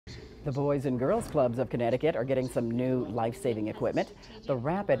The Boys and Girls Clubs of Connecticut are getting some new life-saving equipment. The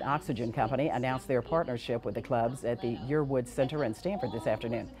Rapid Oxygen Company announced their partnership with the clubs at the Yearwood Center in Stamford this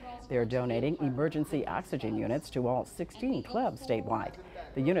afternoon. They're donating emergency oxygen units to all 16 clubs statewide.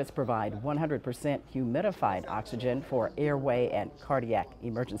 The units provide 100% humidified oxygen for airway and cardiac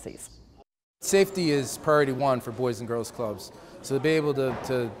emergencies. Safety is priority one for Boys and Girls Clubs. So to be able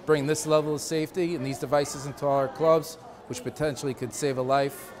to bring this level of safety and these devices into our clubs, which potentially could save a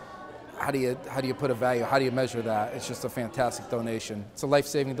life, how do you put a value? How do you measure that? It's just a fantastic donation. It's a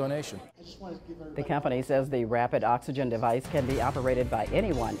life-saving donation. The company says the rapid oxygen device can be operated by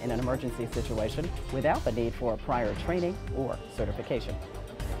anyone in an emergency situation without the need for prior training or certification.